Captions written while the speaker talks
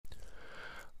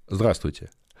Здравствуйте.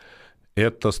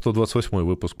 Это 128-й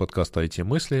выпуск подкаста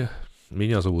 «IT-мысли».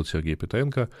 Меня зовут Сергей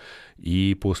Петренко,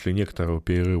 и после некоторого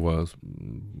перерыва,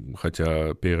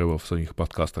 хотя перерыва в самих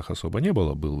подкастах особо не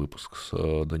было, был выпуск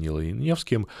с Данилой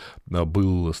Невским,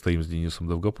 был стрим с Денисом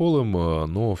Довгополым,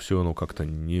 но все равно как-то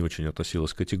не очень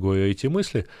относилось к категории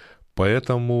 «IT-мысли»,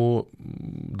 поэтому,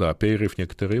 да, перерыв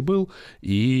некоторый был,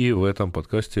 и в этом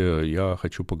подкасте я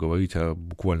хочу поговорить о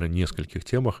буквально нескольких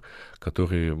темах,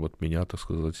 которые вот меня, так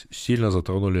сказать, сильно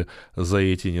затронули за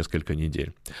эти несколько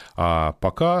недель. А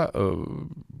пока,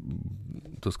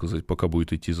 так сказать, пока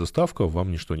будет идти заставка, вам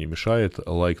ничто не мешает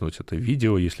лайкнуть это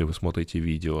видео, если вы смотрите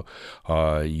видео,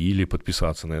 или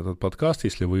подписаться на этот подкаст,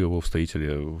 если вы его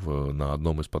встретили на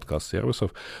одном из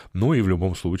подкаст-сервисов. Ну и в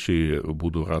любом случае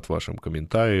буду рад вашим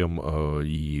комментариям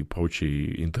и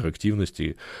прочей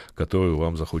интерактивности, которую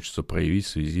вам захочется проявить в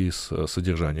связи с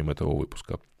содержанием этого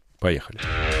выпуска. Поехали.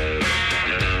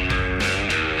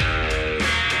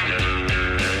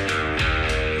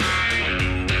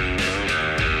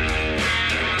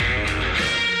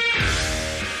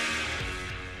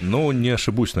 Ну, не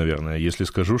ошибусь, наверное, если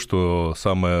скажу, что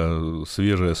самая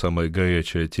свежая, самая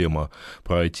горячая тема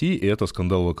про IT — это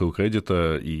скандал вокруг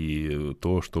Reddit и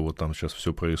то, что вот там сейчас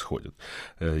все происходит.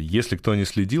 Если кто не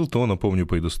следил, то напомню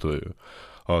предысторию.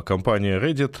 Компания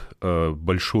Reddit,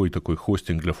 большой такой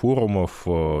хостинг для форумов,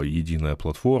 единая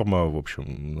платформа, в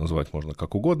общем, назвать можно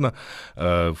как угодно,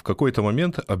 в какой-то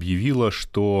момент объявила,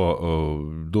 что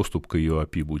доступ к ее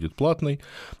API будет платный,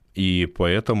 и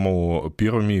поэтому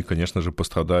первыми, конечно же,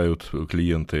 пострадают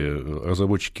клиенты,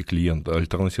 разработчики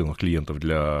альтернативных клиентов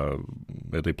для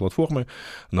этой платформы,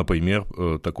 например,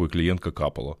 такой клиент, как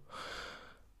Apple.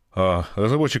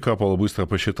 Разработчик Apple быстро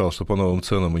посчитал, что по новым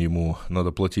ценам ему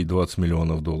надо платить $20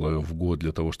 миллионов в год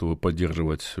для того, чтобы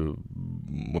поддерживать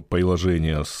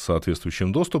приложение с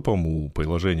соответствующим доступом. У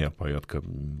приложения порядка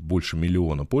больше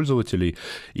миллиона пользователей,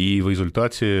 и в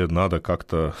результате надо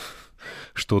как-то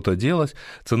что-то делать.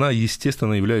 Цена,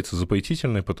 естественно, является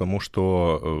запретительной, потому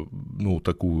что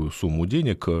такую сумму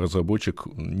денег разработчик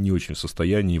не очень в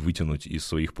состоянии вытянуть из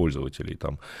своих пользователей.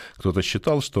 Там кто-то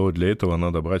считал, что для этого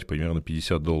надо брать примерно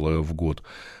 $50 в год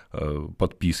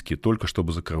подписки, только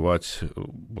чтобы закрывать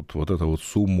вот эту вот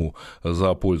сумму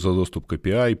за доступ к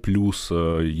API, плюс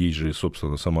есть же,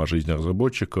 собственно, сама жизнь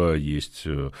разработчика, есть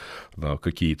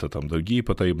какие-то там другие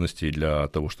потребности для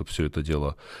того, чтобы все это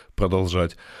дело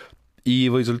продолжать. И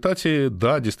в результате,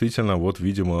 да, действительно, вот,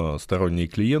 видимо, сторонние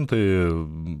клиенты,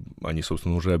 они,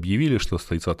 собственно, уже объявили, что с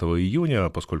 30 июня,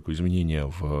 поскольку изменения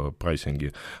в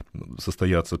прайсинге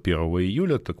состоятся 1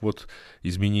 июля, так вот,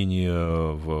 изменения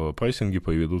в прайсинге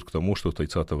приведут к тому, что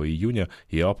 30 июня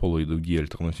и Apple, и другие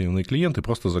альтернативные клиенты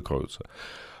просто закроются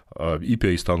и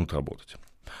перестанут работать.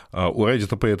 У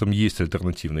Reddit при этом есть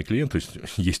альтернативный клиент, то есть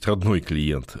есть родной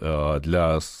клиент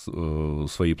для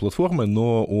своей платформы,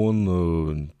 но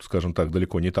он, скажем так,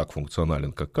 далеко не так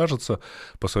функционален, как кажется,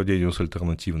 по сравнению с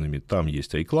альтернативными. Там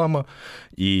есть реклама,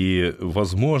 и,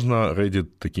 возможно, Reddit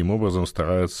таким образом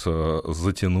старается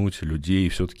затянуть людей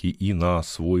все-таки и на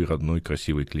свой родной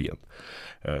красивый клиент.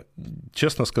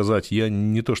 Честно сказать, я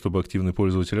не то чтобы активный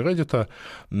пользователь Reddit,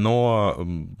 но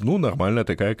нормальная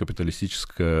такая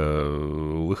капиталистическая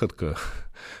выходка.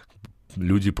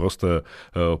 Люди просто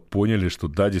поняли, что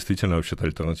да, действительно, вообще-то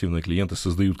альтернативные клиенты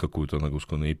создают какую-то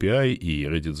нагрузку на API, и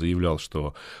Reddit заявлял,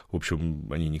 что, в общем,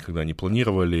 они никогда не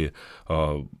планировали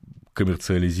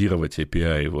коммерциализировать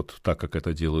API вот так, как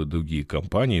это делают другие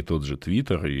компании, тот же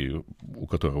Twitter, и у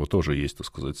которого тоже есть, так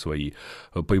сказать, свои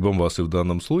прибамбасы в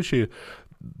данном случае.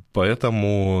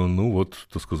 Поэтому,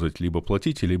 так сказать, либо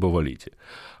платите, либо валите.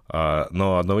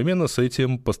 Но одновременно с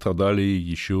этим пострадали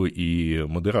еще и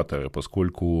модераторы,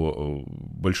 поскольку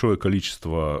большое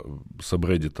количество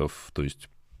сабреддитов, то есть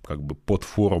как бы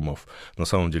подфорумов, на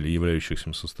самом деле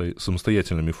являющихся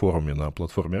самостоятельными форумами на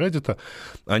платформе Reddit,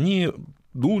 они,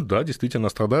 да, действительно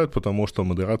страдают, потому что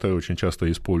модераторы очень часто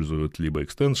используют либо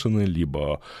экстеншены,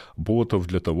 либо ботов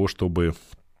для того, чтобы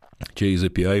через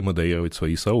API модерировать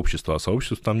свои сообщества, а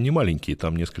сообщества там не маленькие,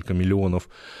 там несколько миллионов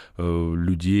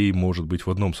людей может быть в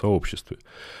одном сообществе.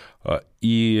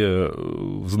 И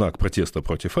в знак протеста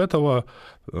против этого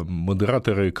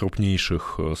модераторы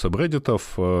крупнейших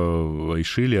сабреддитов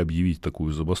решили объявить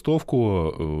такую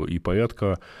забастовку, и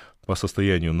по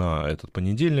состоянию на этот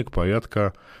понедельник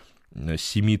порядка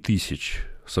 7 тысяч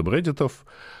сабреддитов,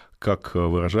 как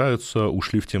выражаются,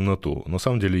 ушли в темноту. На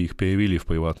самом деле их перевели в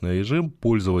приватный режим.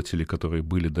 Пользователи, которые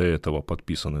были до этого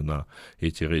подписаны на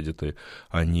эти Reddit,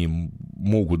 они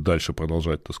могут дальше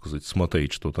продолжать, так сказать,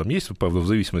 смотреть, что там есть, правда, в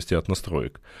зависимости от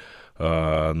настроек.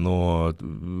 Но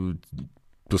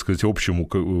так сказать, общему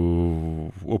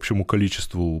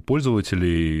количеству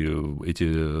пользователей эти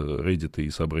Reddit и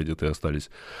subreddit остались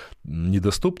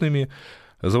недоступными.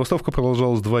 Забастовка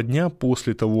продолжалась 2 дня.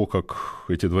 После того, как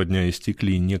эти 2 дня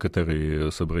истекли, некоторые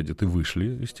subreddit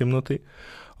вышли из темноты.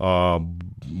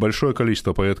 Большое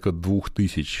количество, порядка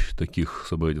 2000 таких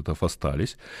subreddit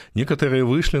остались. Некоторые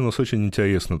вышли, но с очень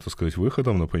интересным, так сказать,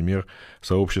 выходом. Например,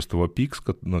 сообщество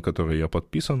PIX, на которое я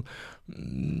подписан,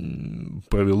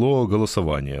 провело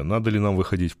голосование. Надо ли нам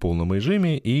выходить в полном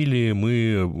режиме, или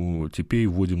мы теперь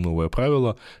вводим новое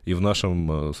правило, и в нашем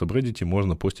subreddit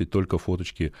можно постить только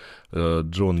фоточки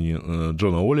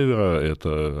Джона Оливера,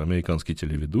 это американский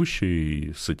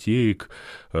телеведущий, сатирик,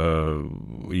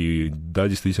 и да,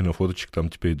 действительно, фоточек там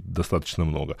теперь достаточно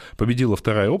много. Победила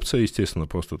вторая опция, естественно,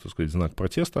 просто, так сказать, знак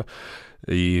протеста,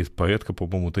 и порядка,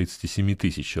 по-моему, 37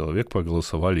 тысяч человек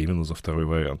проголосовали именно за второй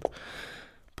вариант.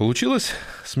 Получилось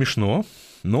смешно,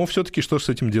 но все-таки что же с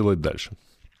этим делать дальше?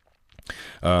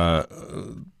 CEO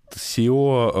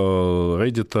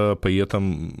Reddit при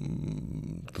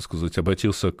этом, так сказать,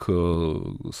 обратился к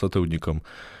сотрудникам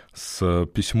с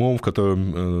письмом, в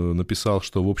котором написал,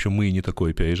 что, в общем, мы не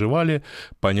такое переживали.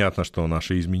 Понятно, что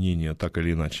наши изменения так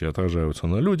или иначе отражаются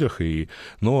на людях,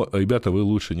 но, ребята, вы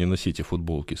лучше не носите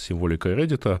футболки с символикой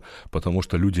Reddit, потому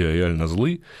что люди реально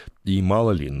злы, и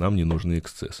мало ли, нам не нужны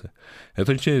эксцессы.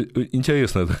 Это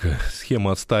интересная такая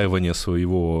схема отстаивания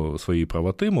своей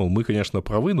правоты, мол, мы, конечно,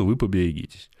 правы, но вы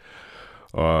поберегитесь.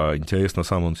 Интересно,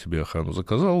 сам он себе охрану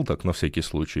заказал, так, на всякий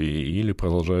случай, или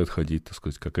продолжает ходить, так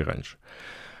сказать, как и раньше.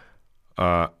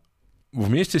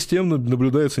 Вместе с тем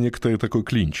наблюдается некоторый такой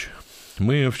клинч.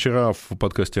 Мы вчера в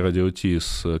подкасте «Радио Ти»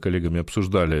 с коллегами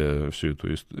обсуждали всю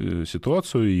эту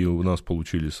ситуацию, и у нас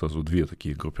получились сразу 2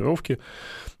 такие группировки.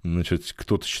 Значит,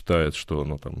 кто-то считает, что,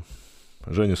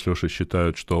 Женя с Лешей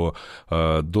считают, что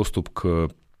доступ к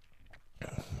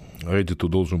Reddit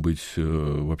должен быть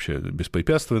вообще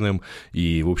беспрепятственным,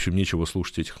 и, в общем, нечего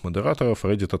слушать этих модераторов.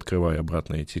 Reddit, открывай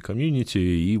обратно эти комьюнити,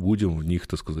 и будем в них,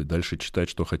 так сказать, дальше читать,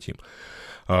 что хотим.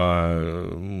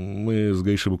 Мы с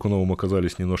Гришей Бакуновым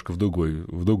оказались немножко в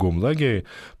другом лагере,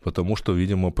 потому что,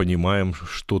 видимо, понимаем,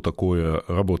 что такое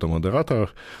работа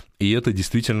модераторов, и это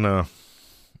действительно...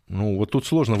 вот тут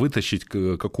сложно вытащить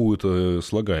какую-то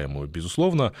слагаемую.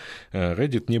 Безусловно,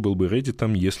 Reddit не был бы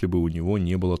Reddit'ом, если бы у него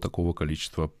не было такого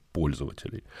количества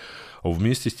пользователей.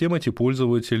 Вместе с тем эти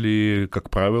пользователи, как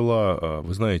правило,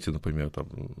 вы знаете, например, там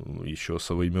еще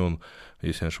со времен,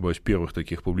 если не ошибаюсь, первых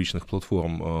таких публичных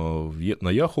платформ на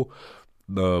Yahoo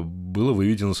было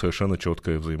выведено совершенно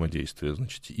четкое взаимодействие.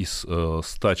 Значит, из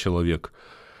 100 человек,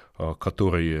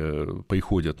 которые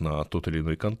приходят на тот или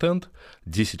иной контент,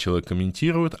 10 человек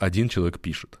комментируют, 1 человек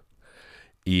пишет.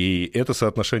 И это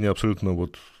соотношение абсолютно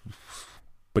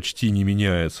почти не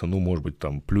меняется, может быть,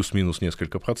 там плюс-минус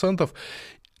несколько процентов.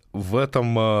 В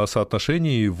этом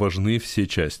соотношении важны все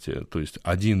части. То есть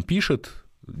 1 пишет,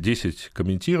 10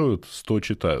 комментируют, 100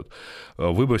 читают.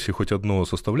 Выброси хоть одно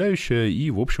составляющее, и,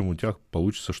 в общем, у тебя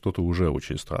получится что-то уже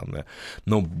очень странное.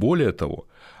 Но более того,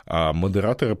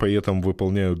 модераторы при этом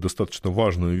выполняют достаточно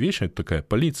важную вещь, это такая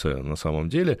полиция на самом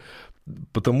деле,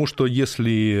 потому что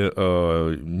если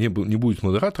не будет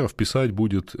модераторов, писать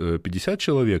будет 50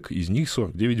 человек, из них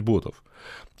 49 ботов.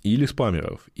 Или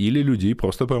спамеров, или людей,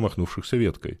 просто промахнувшихся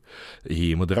веткой.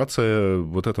 И модерация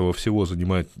этого всего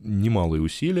занимает немалые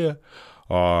усилия.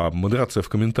 А модерация в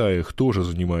комментариях тоже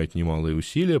занимает немалые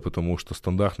усилия, потому что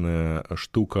стандартная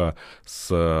штука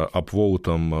с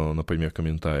апвоутом, например,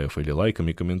 комментариев или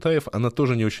лайками комментариев, она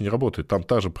тоже не очень работает. Там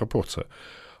та же пропорция.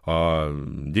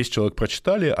 10 человек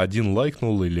прочитали, 1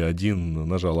 лайкнул, или 1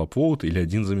 нажал апвоут, или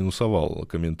 1 заминусовал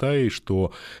комментарий,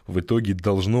 что в итоге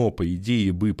должно, по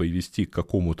идее, бы привести к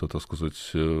какому-то, так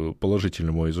сказать,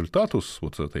 положительному результату с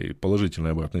этой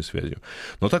положительной обратной связью.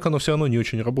 Но так оно все равно не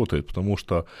очень работает, потому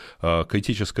что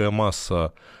критическая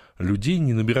масса людей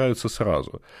не набираются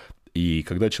сразу. И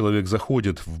когда человек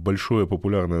заходит в большое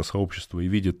популярное сообщество и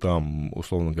видит там,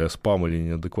 условно говоря, спам или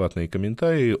неадекватные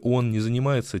комментарии, он не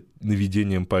занимается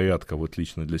наведением порядка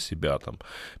лично для себя,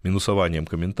 минусованием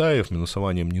комментариев,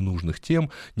 минусованием ненужных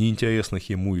тем, неинтересных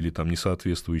ему или не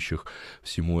соответствующих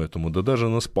всему этому. Да даже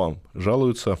на спам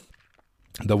жалуются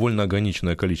довольно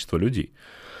ограниченное количество людей.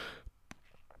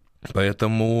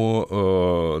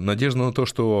 Поэтому надежда на то,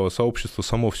 что сообщество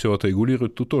само все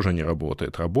отрегулирует, тут тоже не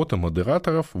работает. Работа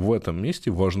модераторов в этом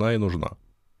месте важна и нужна.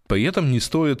 При этом не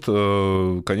стоит,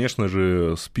 конечно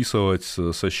же, списывать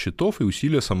со счетов и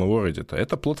усилия самого Reddit.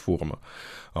 Это платформа.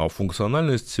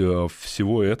 Функциональность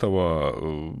всего этого,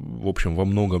 в общем, во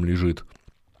многом лежит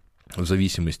в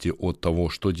зависимости от того,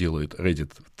 что делает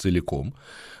Reddit целиком.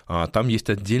 Там есть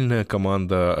отдельная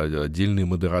команда, отдельные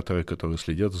модераторы, которые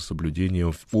следят за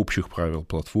соблюдением общих правил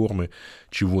платформы,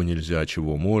 чего нельзя,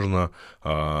 чего можно,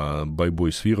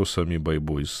 бойбой с вирусами,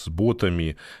 бойбой с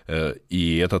ботами.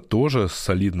 И это тоже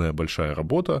солидная большая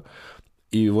работа.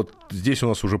 И вот здесь у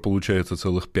нас уже получается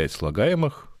целых 5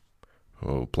 слагаемых.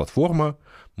 Платформа,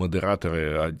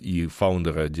 модераторы и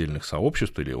фаундеры отдельных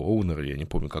сообществ, или оунеры, я не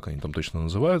помню, как они там точно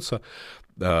называются.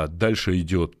 Дальше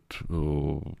идет,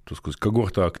 так сказать,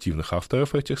 когорта активных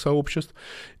авторов этих сообществ,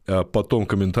 потом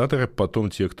комментаторы, потом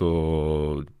те,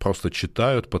 кто просто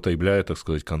читают, потребляют, так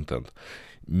сказать, контент.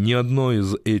 Ни одно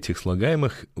из этих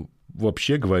слагаемых,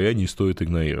 вообще говоря, не стоит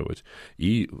игнорировать.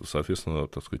 И, соответственно,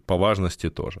 так сказать, по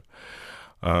важности тоже.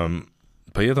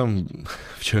 При этом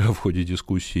вчера в ходе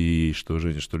дискуссии, что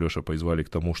Женя, что Лёша призвали к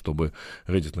тому, чтобы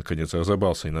Reddit наконец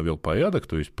разобрался и навел порядок,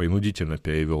 то есть принудительно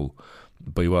перевел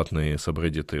приватные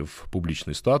сабреддиты в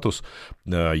публичный статус,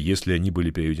 если они были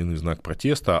переведены в знак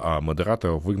протеста, а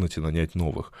модераторов выгнать и нанять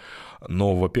новых.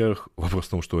 Но, во-первых, вопрос в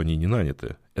том, что они не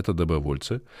наняты. Это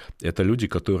добровольцы, это люди,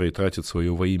 которые тратят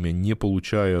свое во имя, не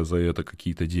получая за это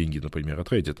какие-то деньги, например,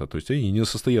 от Reddit. То есть они не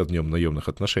состоят в нем наемных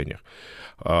отношениях.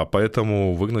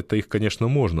 Поэтому выгнать-то их, конечно,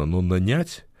 можно, но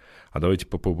нанять... А давайте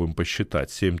попробуем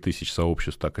посчитать. 7 тысяч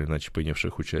сообществ, так или иначе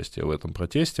принявших участие в этом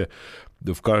протесте.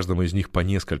 В каждом из них по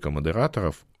несколько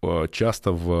модераторов.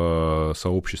 Часто в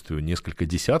сообществе несколько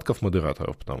десятков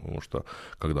модераторов, потому что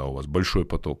когда у вас большой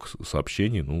поток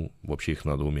сообщений, вообще их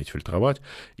надо уметь фильтровать.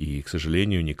 И, к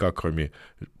сожалению, никак, кроме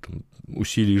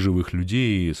усилий живых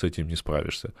людей, с этим не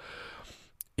справишься.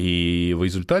 И в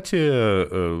результате,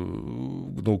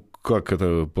 как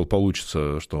это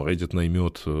получится, что Reddit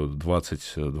наймет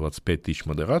 20-25 тысяч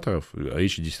модераторов, а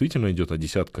речь действительно идет о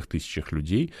десятках тысячах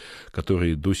людей,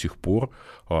 которые до сих пор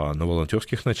на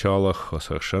волонтерских началах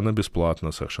совершенно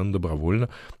бесплатно, совершенно добровольно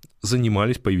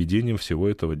занимались приведением всего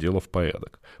этого дела в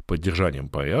порядок, поддержанием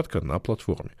порядка на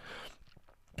платформе.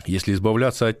 Если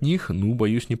избавляться от них,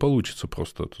 боюсь, не получится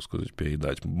просто, так сказать,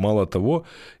 передать. Мало того,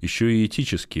 еще и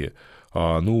этические.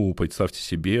 Представьте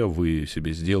себе, вы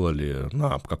себе сделали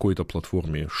на какой-то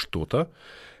платформе что-то,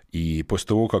 и после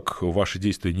того, как ваши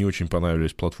действия не очень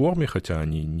понравились платформе, хотя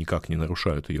они никак не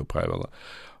нарушают ее правила,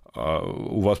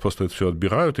 у вас просто это все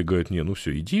отбирают и говорят: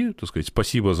 все, иди, так сказать,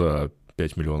 спасибо за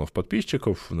 5 миллионов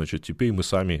подписчиков, значит, теперь мы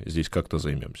сами здесь как-то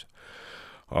займемся.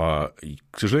 К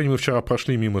сожалению, мы вчера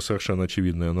прошли мимо совершенно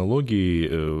очевидной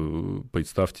аналогии.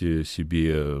 Представьте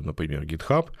себе, например,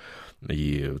 GitHub,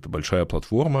 и это большая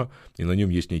платформа, и на нем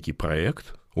есть некий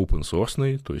проект,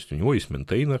 open-source, то есть у него есть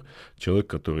мейнтейнер, человек,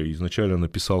 который изначально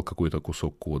написал какой-то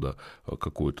кусок кода,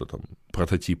 какой-то там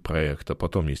прототип проекта,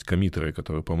 потом есть коммитеры,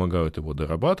 которые помогают его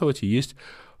дорабатывать, и есть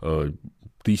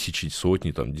тысячи,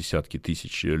 сотни, десятки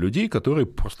тысяч людей, которые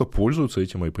просто пользуются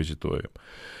этим репозиторием.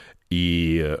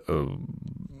 И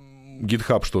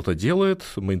GitHub что-то делает,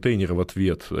 мейнтейнер в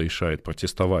ответ решает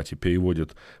протестовать и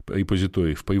переводит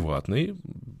репозиторий в приватный,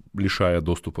 лишая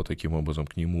доступа таким образом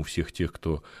к нему всех тех,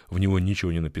 кто в него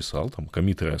ничего не написал. Там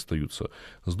коммитеры остаются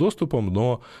с доступом,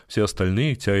 но все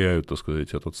остальные теряют, так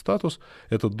сказать, этот статус,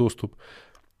 этот доступ.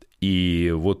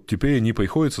 И вот теперь они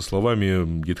приходят со словами: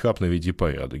 GitHub, наведи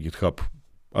порядок. GitHub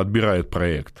отбирает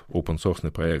проект, open-source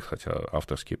проект, хотя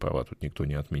авторские права тут никто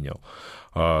не отменял,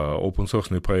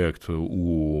 open-source проект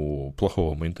у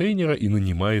плохого мейнтейнера и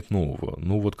нанимает нового.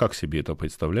 Вот как себе это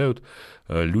представляют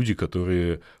люди,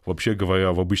 которые, вообще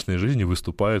говоря, в обычной жизни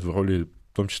выступают в роли,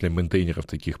 в том числе, мейнтейнеров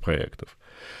таких проектов?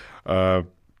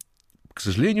 К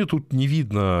сожалению, тут не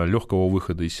видно легкого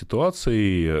выхода из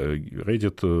ситуации.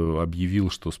 Reddit объявил,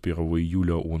 что с 1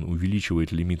 июля он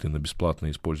увеличивает лимиты на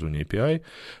бесплатное использование API,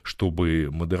 чтобы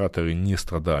модераторы не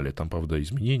страдали. Там, правда,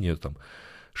 изменения,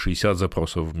 60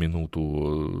 запросов в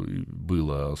минуту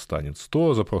было, станет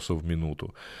 100 запросов в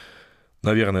минуту.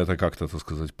 Наверное, это как-то, так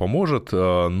сказать, поможет,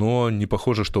 но не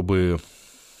похоже, чтобы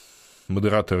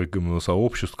модераторы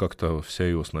сообществ как-то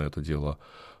всерьез на это дело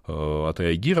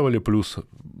отреагировали, плюс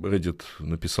Reddit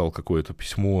написал какое-то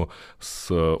письмо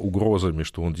с угрозами,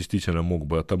 что он действительно мог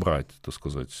бы отобрать, так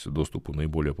сказать, доступ у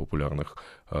наиболее популярных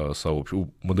сообществ,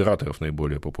 у модераторов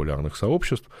наиболее популярных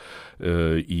сообществ,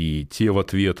 и те в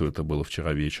ответ, это было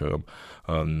вчера вечером,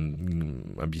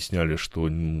 объясняли, что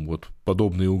вот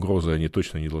подобные угрозы, они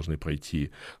точно не должны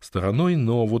пройти стороной,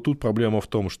 но вот тут проблема в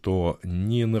том, что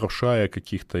не нарушая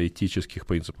каких-то этических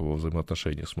принципов во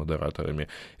взаимоотношениях с модераторами,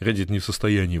 Reddit не в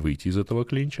состоянии выйти из этого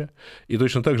клинча, и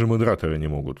точно так же модераторы не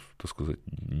могут, так сказать,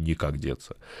 никак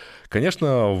деться.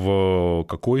 Конечно, в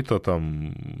какой-то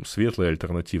там светлой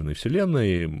альтернативной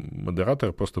вселенной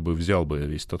модератор просто бы взял бы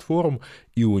весь этот форум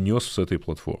и унес с этой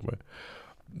платформы.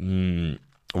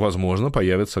 возможно,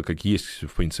 появятся, как есть,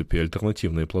 в принципе,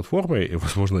 альтернативные платформы, и,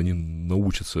 возможно, они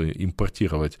научатся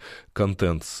импортировать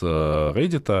контент с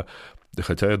Reddit,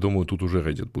 хотя, я думаю, тут уже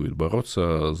Reddit будет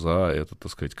бороться за этот,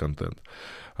 так сказать, контент.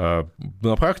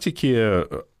 На практике,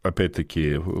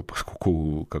 опять-таки,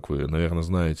 поскольку, как вы, наверное,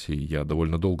 знаете, я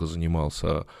довольно долго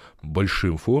занимался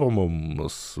большим форумом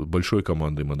с большой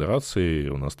командой модерации,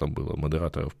 у нас там было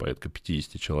модераторов порядка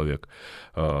 50 человек,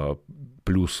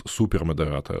 плюс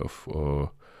супермодераторов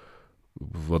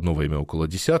в одно время около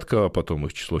десятка, потом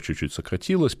их число чуть-чуть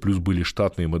сократилось, плюс были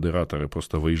штатные модераторы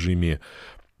просто в режиме,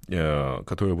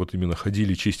 которые вот именно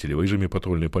ходили, чистили, в режиме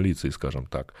патрульной полиции, скажем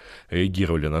так,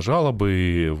 реагировали на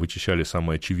жалобы, вычищали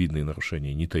самые очевидные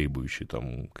нарушения, не требующие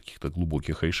там каких-то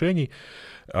глубоких решений.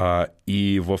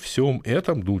 И во всем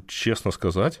этом, ну, честно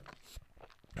сказать,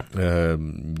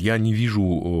 я не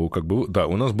вижу, как бы, да,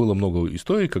 у нас было много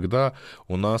историй, когда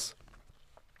у нас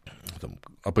там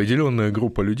определенная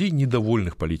группа людей,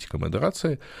 недовольных политикой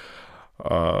модерации,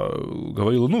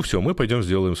 говорила, ну все, мы пойдем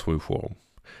сделаем свой форум.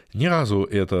 Ни разу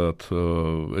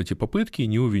эти попытки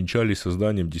не увенчались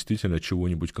созданием действительно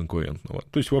чего-нибудь конкурентного.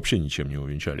 То есть вообще ничем не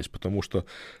увенчались, потому что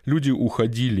люди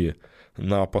уходили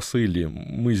на посыле,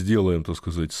 мы сделаем, так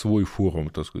сказать, свой форум,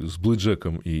 так сказать, с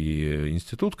блэкджеком и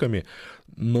институтками,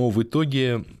 но в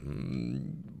итоге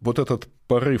вот этот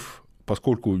порыв,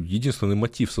 поскольку единственный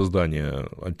мотив создания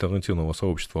альтернативного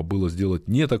сообщества было сделать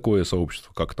не такое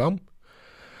сообщество, как там,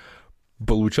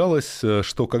 получалось,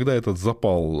 что когда этот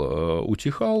запал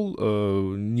утихал,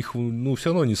 ну,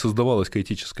 все равно не создавалась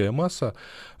критическая масса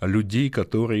людей,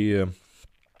 которые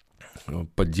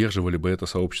поддерживали бы это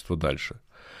сообщество дальше.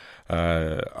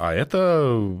 А это,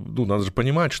 ну, надо же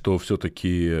понимать, что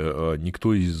все-таки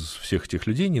никто из всех этих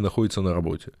людей не находится на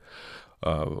работе.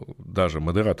 Даже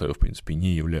модераторы, в принципе,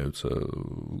 не являются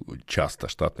часто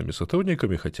штатными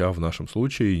сотрудниками, хотя в нашем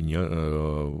случае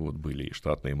вот были и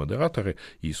штатные модераторы,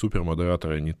 и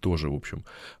супермодераторы, они тоже, в общем,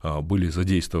 были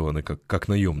задействованы как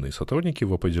наемные сотрудники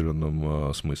в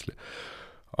определенном смысле.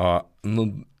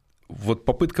 Но вот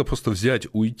попытка просто взять,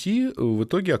 уйти, в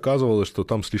итоге оказывалось, что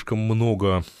там слишком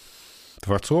много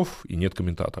творцов и нет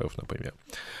комментаторов, например.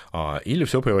 Или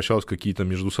все превращалось в какие-то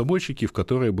междусобойчики, в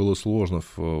которые было сложно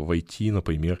войти,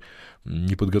 например,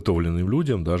 неподготовленным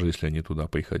людям, даже если они туда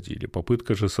приходили.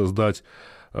 Попытка же создать,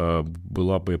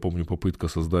 была бы, я помню, попытка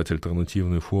создать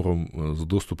альтернативный форум с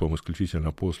доступом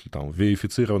исключительно после, там,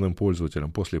 верифицированным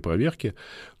пользователям после проверки,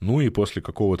 ну и после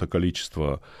какого-то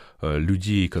количества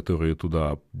людей, которые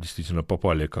туда действительно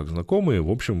попали как знакомые,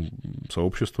 в общем,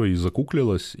 сообщество и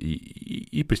закуклилось,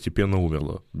 и постепенно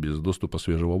умерло. Без доступа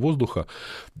свежего воздуха,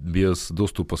 без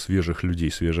доступа свежих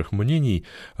людей, свежих мнений,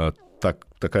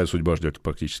 такая судьба ждет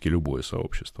практически любое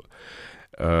сообщество.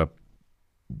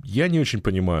 Я не очень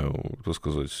понимаю, так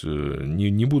сказать,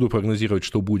 не буду прогнозировать,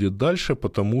 что будет дальше,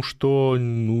 потому что,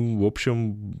 ну, в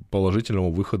общем,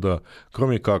 положительного выхода,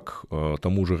 кроме как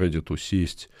тому же Reddit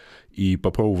сесть и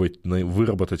попробовать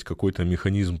выработать какой-то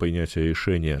механизм принятия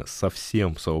решения со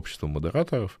всем сообществом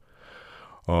модераторов,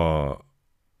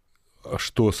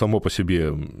 что само по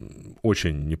себе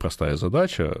очень непростая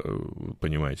задача,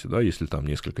 понимаете, да, если там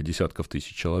несколько десятков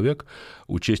тысяч человек,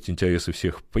 учесть интересы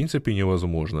всех в принципе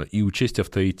невозможно, и учесть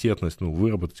авторитетность, ну,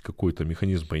 выработать какой-то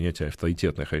механизм принятия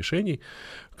авторитетных решений,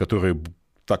 которые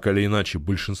так или иначе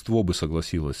большинство бы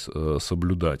согласилось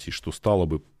соблюдать, и что стало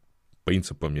бы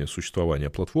принципами существования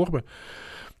платформы,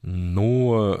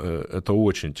 но это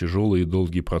очень тяжелый и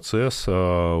долгий процесс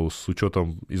с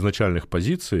учетом изначальных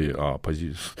позиций, а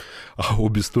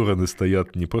обе стороны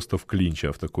стоят не просто в клинче,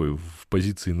 а в такой в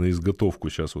позиции на изготовку.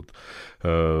 Сейчас вот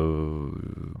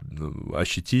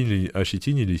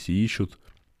ощетинились и ищут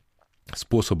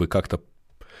способы как-то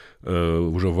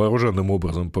уже вооруженным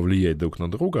образом повлиять друг на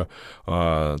друга.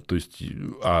 То есть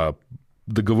о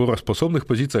договороспособных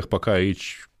позициях пока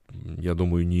речь, я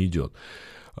думаю, не идет.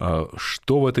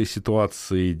 Что в этой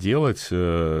ситуации делать,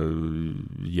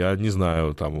 я не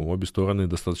знаю. Там обе стороны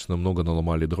достаточно много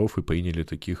наломали дров и приняли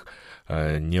таких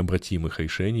необратимых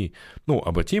решений. Ну,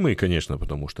 обратимые, конечно,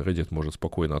 потому что Reddit может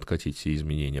спокойно откатить все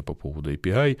изменения по поводу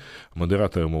API,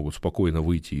 модераторы могут спокойно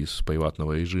выйти из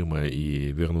приватного режима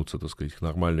и вернуться, так сказать, к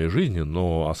нормальной жизни,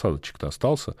 но осадочек-то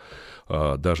остался,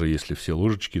 даже если все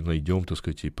ложечки найдем, так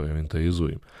сказать, и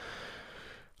проинвентаризуем.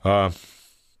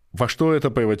 Во что это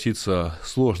превратится,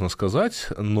 сложно сказать,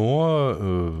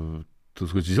 но так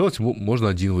сказать, сделать можно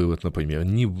один вывод, например.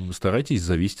 Не старайтесь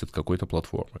зависеть от какой-то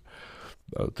платформы.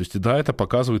 То есть, да, это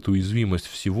показывает уязвимость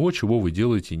всего, чего вы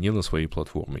делаете не на своей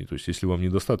платформе. То есть, если вам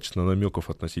недостаточно намеков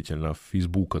относительно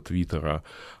Фейсбука, Твиттера,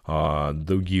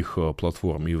 других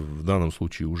платформ, и в данном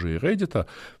случае уже и Reddit,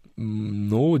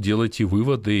 Но делайте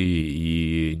выводы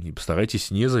и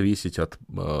старайтесь не зависеть от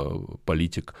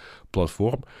политик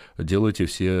платформ, делайте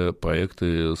все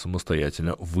проекты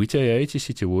самостоятельно. Вы теряете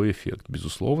сетевой эффект,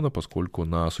 безусловно, поскольку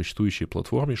на существующей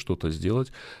платформе что-то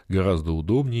сделать гораздо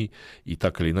удобней, и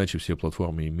так или иначе все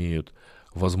платформы имеют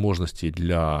возможности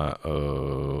для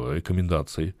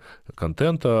рекомендаций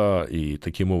контента, и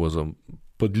таким образом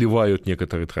подливают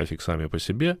некоторый трафик сами по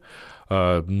себе,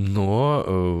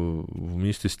 но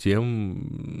вместе с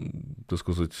тем, так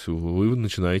сказать, вы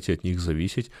начинаете от них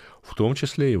зависеть, в том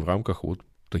числе и в рамках вот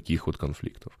таких вот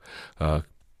конфликтов.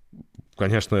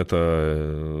 Конечно,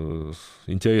 это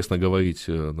интересно говорить,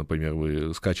 например,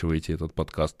 вы скачиваете этот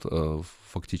подкаст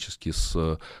фактически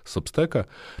с Substack,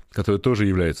 который тоже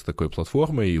является такой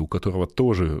платформой, и у которого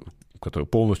тоже, который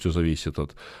полностью зависит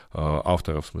от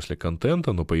автора в смысле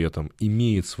контента, но при этом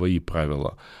имеет свои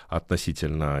правила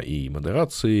относительно и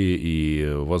модерации,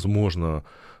 и, возможно,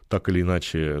 так или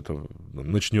иначе это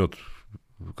начнет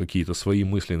какие-то свои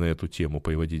мысли на эту тему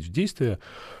приводить в действие.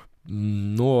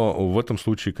 Но в этом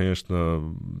случае, конечно,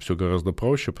 все гораздо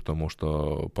проще, потому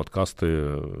что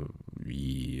подкасты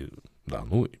и, да,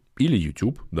 ну, или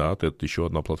YouTube, да, это еще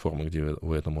одна платформа, где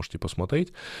вы это можете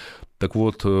посмотреть. Так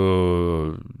вот,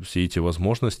 все эти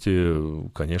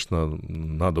возможности, конечно,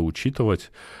 надо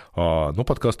учитывать, но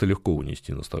подкасты легко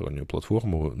унести на стороннюю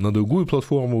платформу, на другую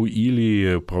платформу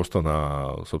или просто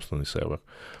на собственный сервер.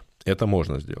 Это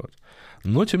можно сделать.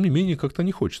 Но, тем не менее, как-то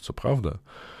не хочется, правда?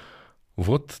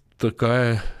 Вот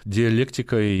такая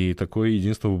диалектика и такое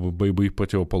единство борьбы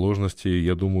противоположностей,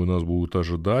 я думаю, нас будут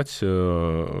ожидать.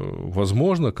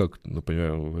 Возможно, как,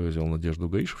 например, выразил Надежду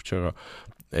Гришу вчера,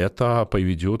 это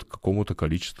приведет к какому-то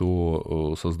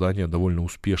количеству создания довольно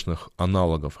успешных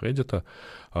аналогов Reddit,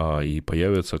 и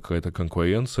появится какая-то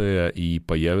конкуренция, и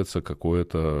появится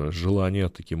какое-то желание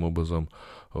таким образом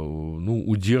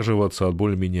удерживаться от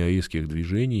более-менее резких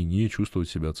движений, не чувствовать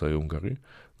себя царем горы,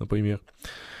 например.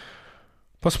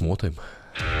 Посмотрим.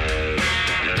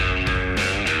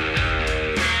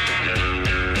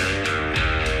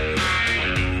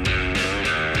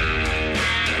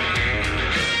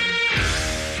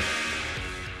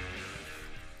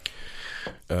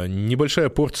 Небольшая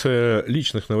порция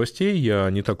личных новостей, я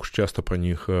не так уж часто про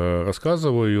них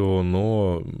рассказываю,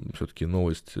 но все-таки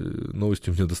новости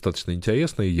у меня достаточно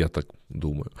интересные, я так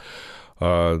думаю.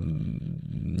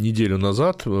 Неделю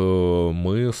назад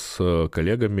мы с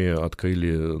коллегами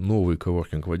открыли новый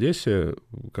коворкинг в Одессе.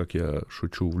 Как я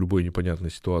шучу, в любой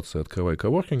непонятной ситуации открывай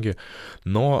коворкинги.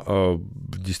 Но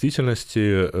в действительности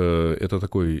это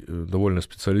такой довольно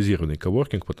специализированный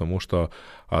коворкинг, потому что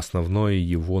основное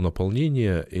его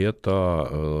наполнение — это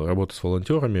работа с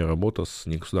волонтерами, работа с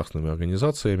негосударственными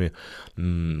организациями.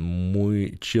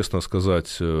 Мы, честно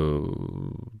сказать,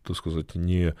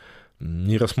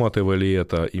 не рассматривали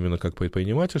это именно как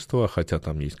предпринимательство, хотя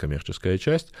там есть коммерческая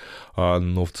часть,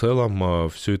 но в целом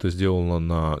все это сделано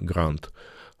на грант,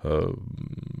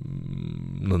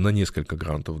 на несколько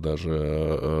грантов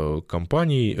даже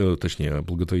компаний, точнее,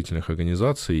 благотворительных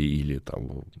организаций или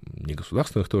там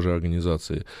негосударственных тоже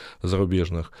организаций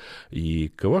зарубежных. И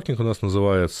коворкинг у нас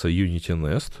называется Unity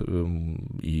Nest,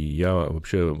 и я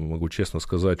вообще могу честно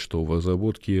сказать, что в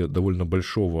разработке довольно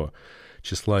большого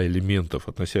числа элементов,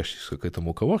 относящихся к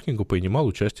этому коворкингу, принимал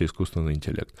участие искусственный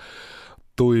интеллект.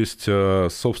 То есть,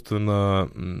 собственно,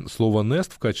 слово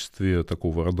 «nest» в качестве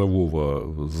такого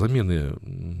родового замены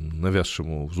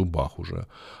навязшему в зубах уже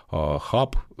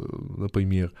хаб,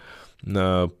 например,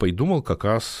 придумал как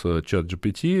раз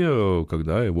ChatGPT,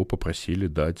 когда его попросили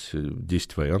дать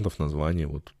 10 вариантов названия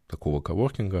вот такого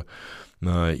коворкинга.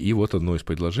 И вот одно из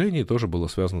предложений тоже было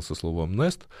связано со словом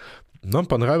 «nest». Нам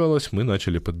понравилось, мы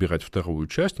начали подбирать вторую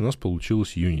часть, у нас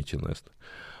получилось Unity Nest.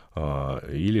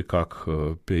 Или, как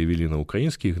перевели на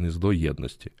украинский, гнездо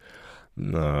едности.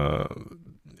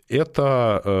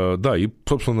 Это, да, и,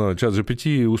 собственно,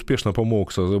 ChatGPT успешно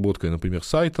помог с разработкой, например,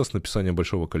 сайта, с написанием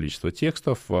большого количества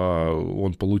текстов.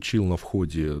 Он получил на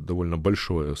входе довольно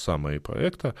большое summary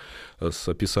проекта с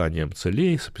описанием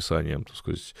целей, с описанием, так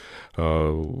сказать,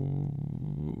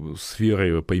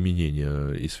 сферы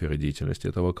применения и сферы деятельности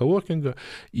этого коворкинга.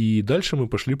 И дальше мы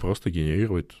пошли просто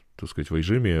генерировать, так сказать, в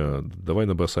режиме «давай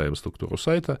набросаем структуру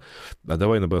сайта», а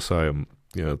давай набросаем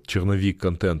черновик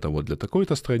контента вот для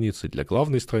такой-то страницы, для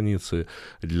главной страницы,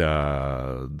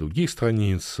 для других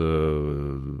страниц,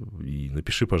 и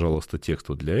напиши, пожалуйста, текст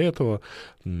вот для этого.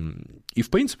 И, в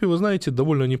принципе, вы знаете,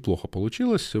 довольно неплохо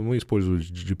получилось. Мы использовали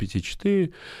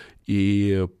GPT-4,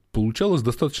 и получалось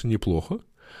достаточно неплохо.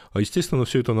 Естественно,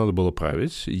 все это надо было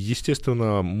править.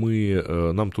 Естественно,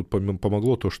 нам тут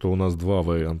помогло то, что у нас два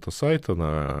варианта сайта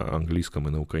на английском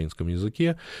и на украинском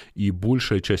языке, и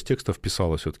большая часть текстов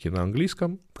писалась все-таки на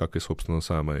английском, как и, собственно,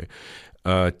 самые.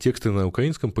 А тексты на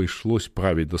украинском пришлось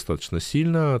править достаточно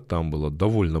сильно, там было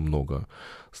довольно много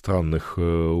странных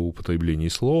употреблений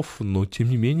слов, но, тем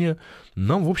не менее,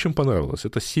 нам, в общем, понравилось.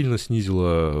 Это сильно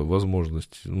снизило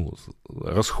возможность,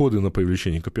 расходы на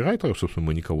привлечение копирайтеров, собственно,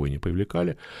 мы никого и не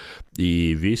привлекали,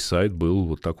 и весь сайт был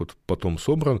вот так вот потом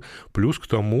собран. Плюс к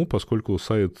тому, поскольку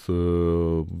сайт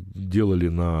делали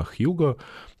на Hugo,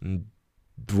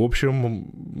 в общем,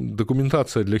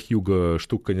 документация для Hugo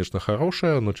штука, конечно,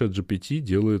 хорошая, но ChatGPT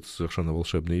делает совершенно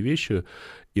волшебные вещи,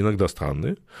 иногда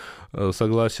странные,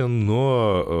 согласен,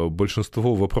 но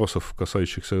большинство вопросов,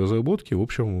 касающихся разработки, в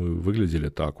общем, выглядели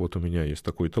так. Вот у меня есть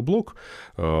такой-то блок,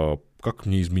 как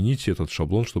мне изменить этот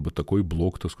шаблон, чтобы такой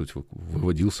блок, так сказать,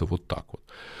 выводился вот так вот.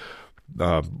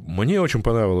 Мне очень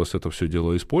понравилось это все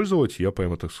дело использовать. Я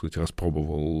прямо, так сказать,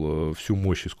 распробовал всю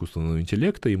мощь искусственного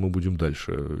интеллекта, и мы будем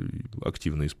дальше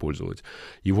активно использовать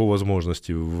его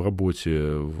возможности в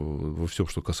работе, во всем,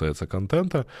 что касается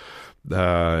контента.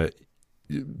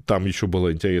 Там еще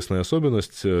была интересная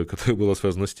особенность, которая была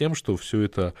связана с тем, что все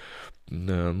это,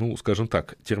 скажем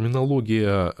так,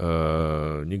 терминология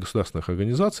негосударственных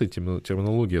организаций,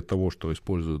 терминология того, что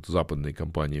используют западные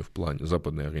компании в плане,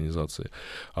 западные организации,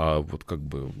 вот как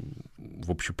бы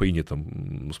в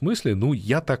общепринятом смысле,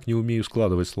 я так не умею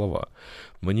складывать слова.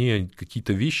 Мне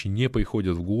какие-то вещи не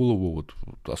приходят в голову, вот,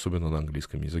 особенно на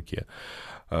английском языке.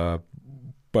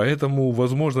 Поэтому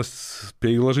возможность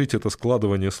переложить это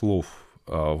складывание слов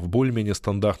в более-менее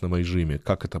стандартном режиме,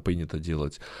 как это принято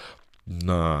делать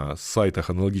на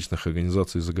сайтах аналогичных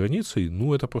организаций за границей,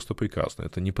 это просто прекрасно.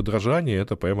 Это не подражание,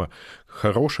 это прямо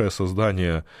хорошее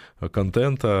создание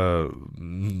контента.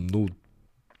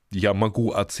 Я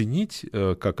могу оценить,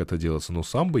 как это делается, но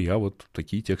сам бы я вот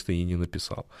такие тексты и не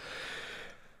написал.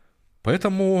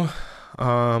 Поэтому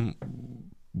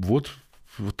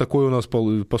вот такое у нас,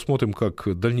 посмотрим,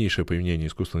 как дальнейшее применение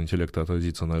искусственного интеллекта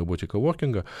отразится на работе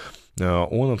коворкинга.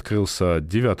 Он открылся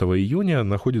 9 июня,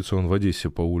 находится он в Одессе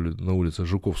на улице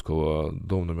Жуковского,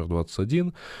 дом номер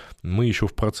 21. Мы еще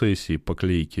в процессе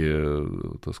поклейки,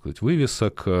 так сказать,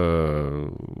 вывесок,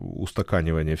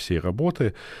 устаканивания всей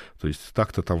работы, то есть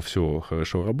так-то там все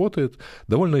хорошо работает.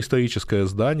 Довольно историческое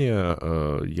здание,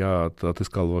 я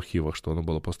отыскал в архивах, что оно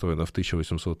было построено в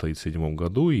 1837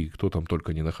 году, и кто там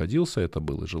только не находился, это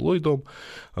был и жилой дом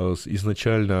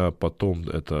изначально, потом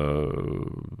это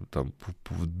там,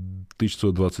 в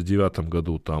 1929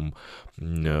 году там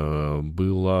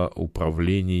было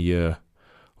управление,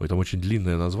 там очень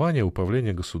длинное название,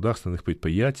 управление государственных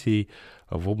предприятий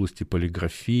в области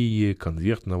полиграфии,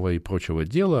 конвертного и прочего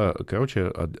дела.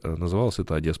 Короче, называлось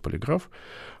это Одесполиграф.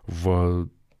 В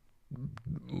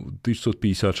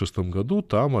 1956 году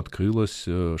там открылось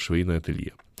швейное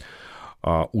ателье.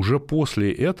 А уже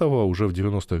после этого, уже в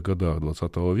 90-х годах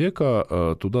 20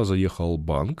 века, туда заехал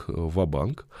банк,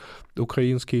 Ва-банк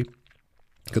украинский,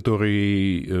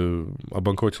 который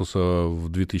обанкротился в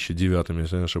 2009,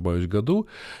 если не ошибаюсь, году,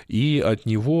 и от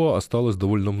него осталось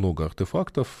довольно много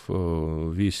артефактов,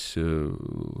 весь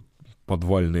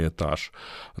подвальный этаж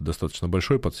достаточно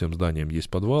большой, под всем зданием есть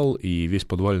подвал, и весь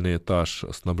подвальный этаж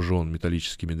снабжен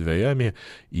металлическими дверями,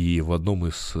 и в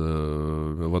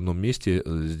одном месте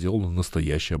сделано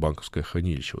настоящее банковское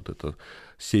хранилище. Вот это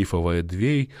сейфовая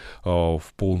дверь в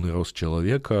полный рост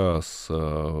человека,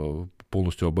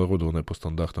 полностью оборудованная по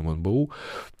стандартам НБУ.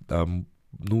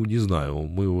 Не знаю,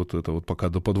 мы вот это вот пока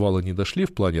до подвала не дошли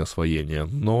в плане освоения,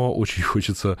 но очень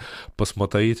хочется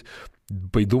посмотреть,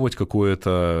 придумать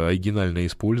какое-то оригинальное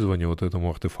использование вот этому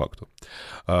артефакту.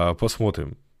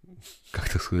 Посмотрим, как,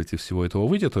 так сказать, из всего этого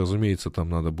выйдет. Разумеется, там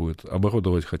надо будет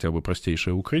оборудовать хотя бы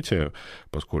простейшее укрытие,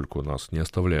 поскольку нас не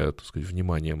оставляют, так сказать,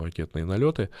 вниманием ракетные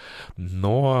налеты,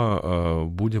 но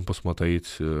будем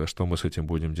посмотреть, что мы с этим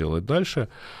будем делать дальше.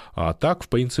 А так, в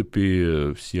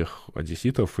принципе, всех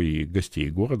одесситов и гостей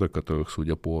города, которых,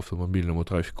 судя по автомобильному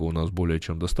трафику, у нас более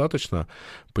чем достаточно,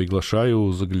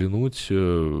 приглашаю заглянуть.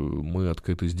 Мы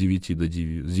открыты с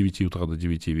 9 утра до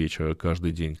 9 вечера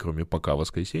каждый день, кроме пока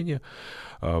воскресенья.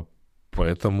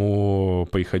 Поэтому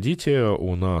приходите,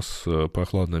 у нас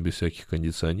прохладно, без всяких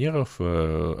кондиционеров,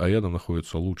 а рядом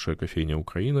находится лучшая кофейня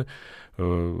Украины,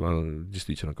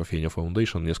 действительно, кофейня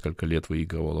Foundation, несколько лет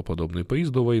выигрывала подобный приз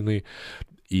до войны,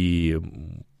 и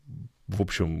В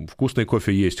общем, вкусный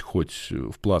кофе есть хоть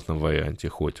в платном варианте,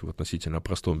 хоть в относительно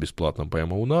простом бесплатном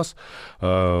прямо у нас.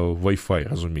 Wi-Fi,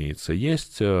 разумеется,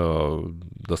 есть.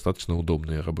 Достаточно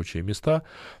удобные рабочие места.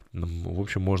 В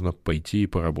общем, можно пойти и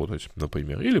поработать,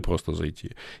 например, или просто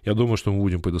зайти. Я думаю, что мы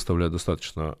будем предоставлять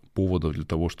достаточно поводов для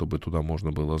того, чтобы туда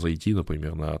можно было зайти,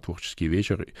 например, на творческий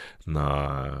вечер,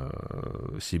 на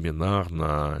семинар,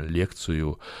 на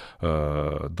лекцию.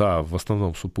 Да, в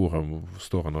основном с упором в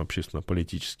сторону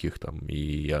общественно-политических там,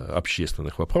 и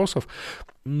общественных вопросов,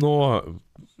 но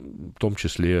в том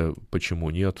числе, почему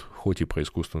нет, хоть и про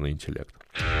искусственный интеллект.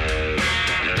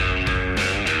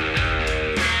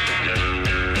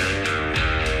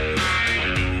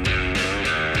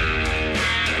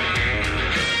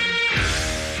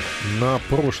 На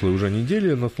прошлой уже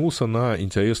неделе наткнулся на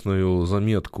интересную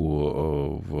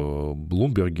заметку в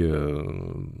Блумберге,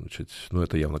 значит, ну,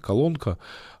 это явно колонка,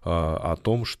 о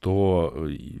том, что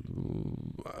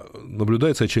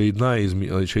наблюдается очередное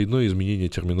изменение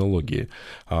терминологии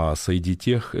среди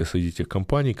тех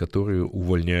компаний, которые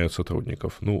увольняют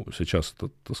сотрудников. Ну, сейчас,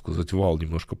 так сказать, вал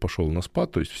немножко пошел на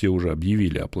спад, то есть все уже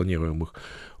объявили о планируемых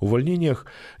увольнениях,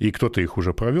 и кто-то их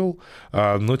уже провел,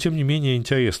 но, тем не менее,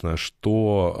 интересно,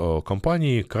 что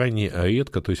компании крайне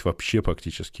редко, то есть вообще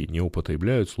практически не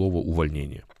употребляют слово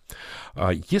 «увольнение».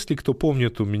 Если кто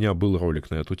помнит, у меня был ролик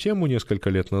на эту тему несколько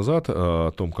лет назад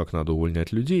о том, как надо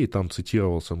увольнять людей, и там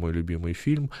цитировался мой любимый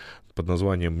фильм под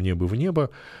названием «Мне бы в небо»,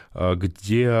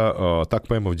 где так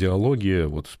прямо в диалоге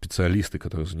вот специалисты,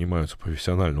 которые занимаются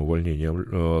профессиональным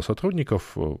увольнением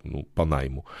сотрудников, ну, по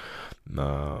найму,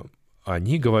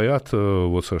 они говорят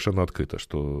вот совершенно открыто,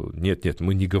 что нет,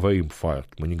 мы не говорим fired,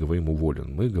 мы не говорим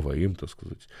уволен, мы говорим, так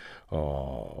сказать,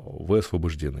 вы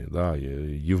освобождены, да,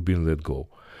 you've been let go.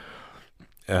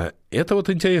 Это вот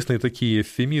интересные такие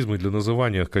эвфемизмы для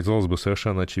называния, казалось бы,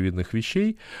 совершенно очевидных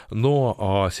вещей,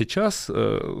 но сейчас,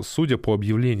 судя по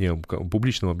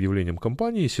публичным объявлениям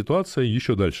компании, ситуация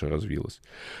еще дальше развилась.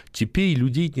 Теперь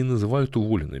людей не называют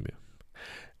уволенными.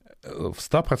 В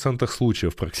 100%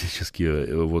 случаев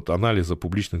практически вот анализа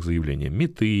публичных заявлений.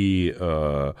 МИТы,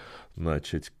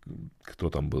 значит, кто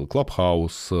там был,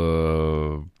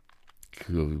 Clubhouse,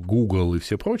 Google и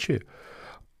все прочие,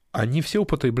 они все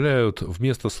употребляют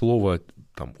вместо слова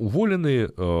там, уволенные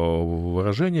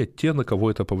выражения «те, на кого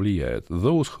это повлияет»,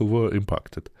 those who were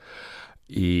impacted.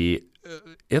 И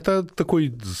это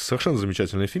такой совершенно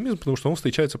замечательный эвфемизм, потому что он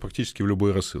встречается практически в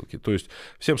любой рассылке. То есть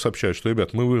всем сообщают, что,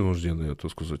 ребят, мы вынуждены,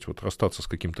 так сказать, вот, расстаться с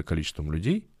каким-то количеством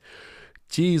людей.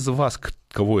 Те из вас,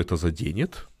 кого это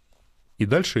заденет, и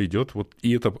дальше идет, вот,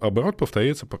 и это оборот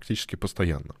повторяется практически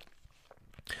постоянно.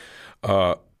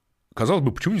 Казалось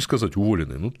бы, почему не сказать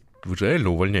уволенные? Ну, вы же реально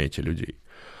увольняете людей.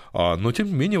 Но, тем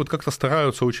не менее, вот как-то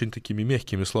стараются очень такими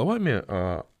мягкими словами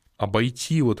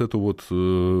обойти вот эту вот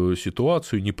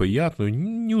ситуацию неприятную,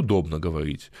 неудобно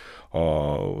говорить.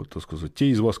 Так сказать, те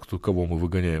из вас, кого мы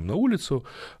выгоняем на улицу,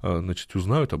 значит,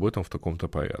 узнают об этом в таком-то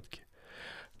порядке.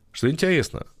 Что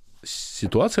интересно,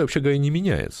 ситуация, вообще говоря, не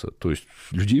меняется. То есть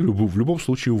людей в любом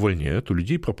случае увольняют, у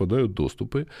людей пропадают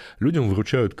доступы, людям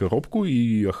вручают коробку,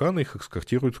 и охрана их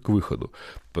эскортирует к выходу,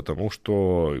 потому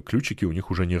что ключики у них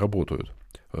уже не работают,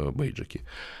 бейджики.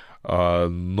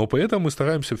 Но при этом мы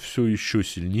стараемся все еще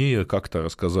сильнее как-то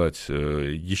рассказать,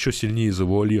 еще сильнее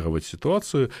завуалировать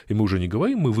ситуацию, и мы уже не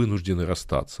говорим, мы вынуждены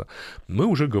расстаться. Мы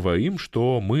уже говорим,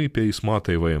 что мы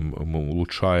пересматриваем, мы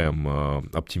улучшаем,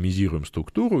 оптимизируем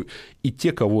структуру, и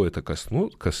те, кого это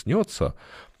коснется,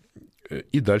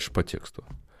 и дальше по тексту.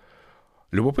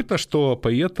 Любопытно, что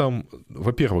при этом,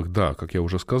 во-первых, да, как я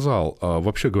уже сказал,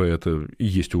 вообще говоря, это и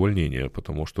есть увольнение,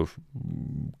 потому что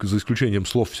за исключением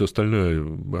слов все остальное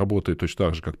работает точно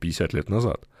так же, как 50 лет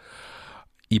назад.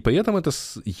 И при этом это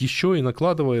еще и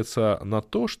накладывается на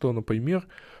то, что, например,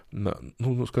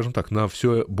 ну, скажем так, на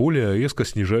все более резко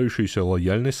снижающуюся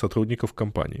лояльность сотрудников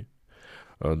компании.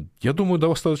 Я думаю,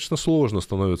 достаточно сложно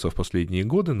становится в последние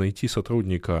годы найти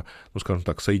сотрудника, ну, скажем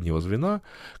так, среднего звена,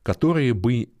 которые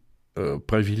бы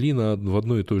провели в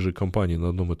одной и той же компании, на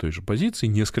одном и той же позиции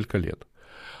несколько лет.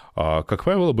 Как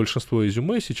правило, большинство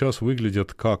резюме сейчас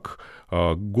выглядят как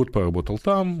год поработал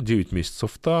там, 9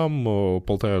 месяцев там,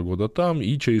 1,5 года там,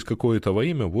 и через какое-то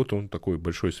время вот он такой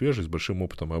большой, свежий, с большим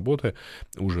опытом работы,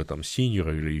 уже там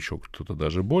синьор или еще кто-то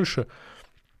даже больше.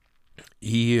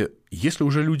 И если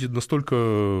уже люди настолько,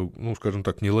 ну, скажем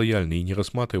так, нелояльны и не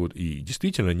рассматривают, и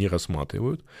действительно не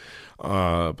рассматривают,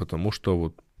 потому что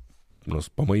вот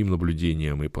по моим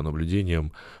наблюдениям и по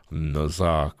наблюдениям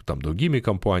за там, другими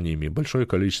компаниями, большое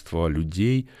количество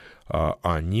людей,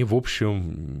 они, в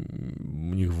общем,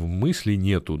 у них в мысли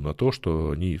нету на то,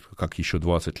 что они, как еще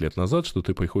 20 лет назад, что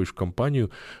ты приходишь в компанию,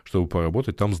 чтобы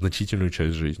поработать там значительную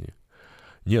часть жизни.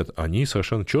 Нет, они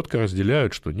совершенно четко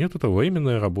разделяют, что нет, это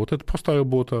временная работа, это просто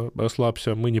работа,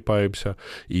 расслабься, мы не паримся,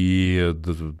 и,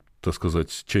 так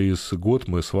сказать, через год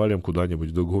мы свалим куда-нибудь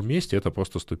в другом месте, это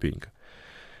просто ступенька.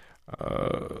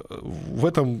 В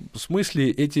этом смысле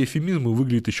эти эвфемизмы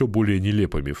выглядят еще более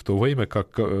нелепыми, в то время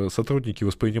как сотрудники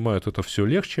воспринимают это все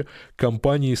легче,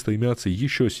 компании стремятся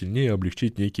еще сильнее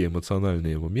облегчить некие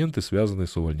эмоциональные моменты, связанные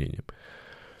с увольнением.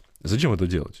 Зачем это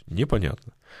делать?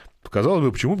 Непонятно. Казалось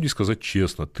бы, почему бы не сказать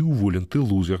честно, ты уволен, ты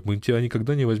лузер, мы тебя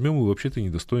никогда не возьмем, и вообще ты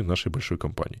недостоин нашей большой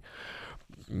компании.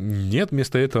 Нет,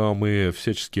 вместо этого мы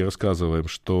всячески рассказываем,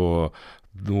 что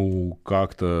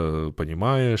как-то,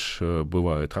 понимаешь,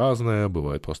 бывает разное,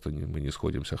 бывает просто мы не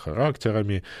сходимся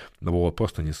характерами,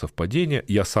 просто несовпадение.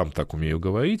 Я сам так умею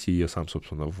говорить, и я сам,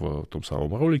 собственно, в том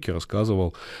самом ролике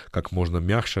рассказывал, как можно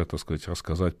мягче, так сказать,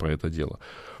 рассказать про это дело.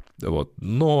 Вот.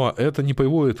 Но это не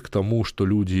приводит к тому, что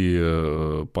люди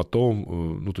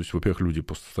потом, то есть, во-первых, люди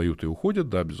просто встают и уходят,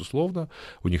 да, безусловно,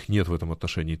 у них нет в этом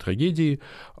отношении трагедии,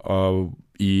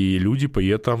 и люди при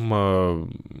этом,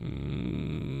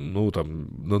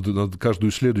 на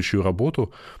каждую следующую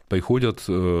работу приходят,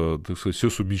 так сказать, все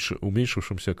с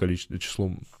уменьшившимся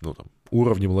числом,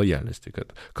 уровнем лояльности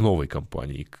к новой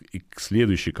компании и к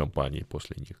следующей компании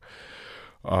после них.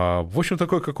 В общем,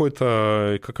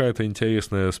 какая-то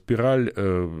интересная спираль,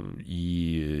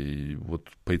 и вот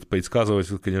предсказывать,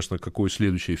 конечно, какой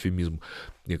следующий эвфемизм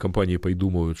компании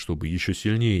придумают, чтобы еще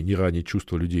сильнее не ранить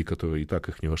чувства людей, которые и так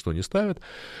их ни во что не ставят.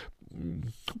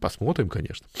 Посмотрим,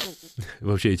 конечно.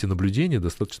 Вообще эти наблюдения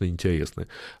достаточно интересны,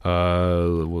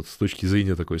 вот с точки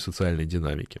зрения такой социальной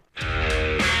динамики.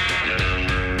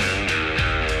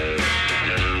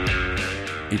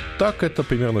 Итак, это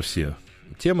примерно все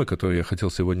темы, которые я хотел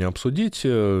сегодня обсудить.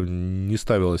 Не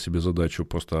ставила себе задачу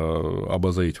просто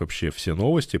обозреть вообще все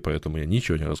новости, поэтому я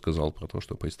ничего не рассказал про то,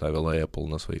 что представила Apple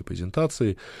на своей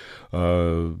презентации.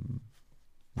 В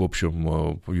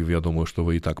общем, я думаю, что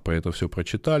вы и так про это все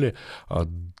прочитали.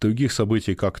 Других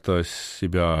событий, как-то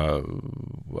себя,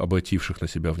 обративших на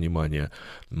себя внимание,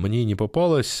 мне не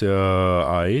попалось,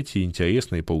 а эти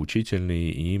интересные,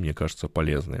 поучительные и, мне кажется,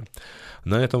 полезные.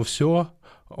 На этом все.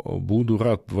 Буду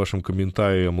рад вашим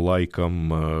комментариям,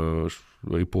 лайкам,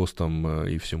 репостам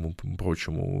и всему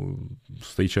прочему.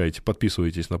 Встречайте,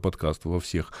 подписывайтесь на подкаст во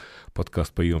всех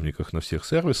подкаст-приемниках, на всех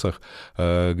сервисах,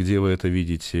 где вы это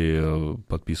видите.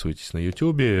 Подписывайтесь на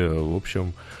YouTube. В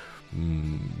общем,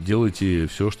 делайте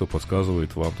все, что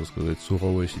подсказывает вам, так сказать,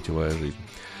 суровая сетевая жизнь.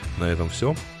 На этом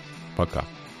все. Пока.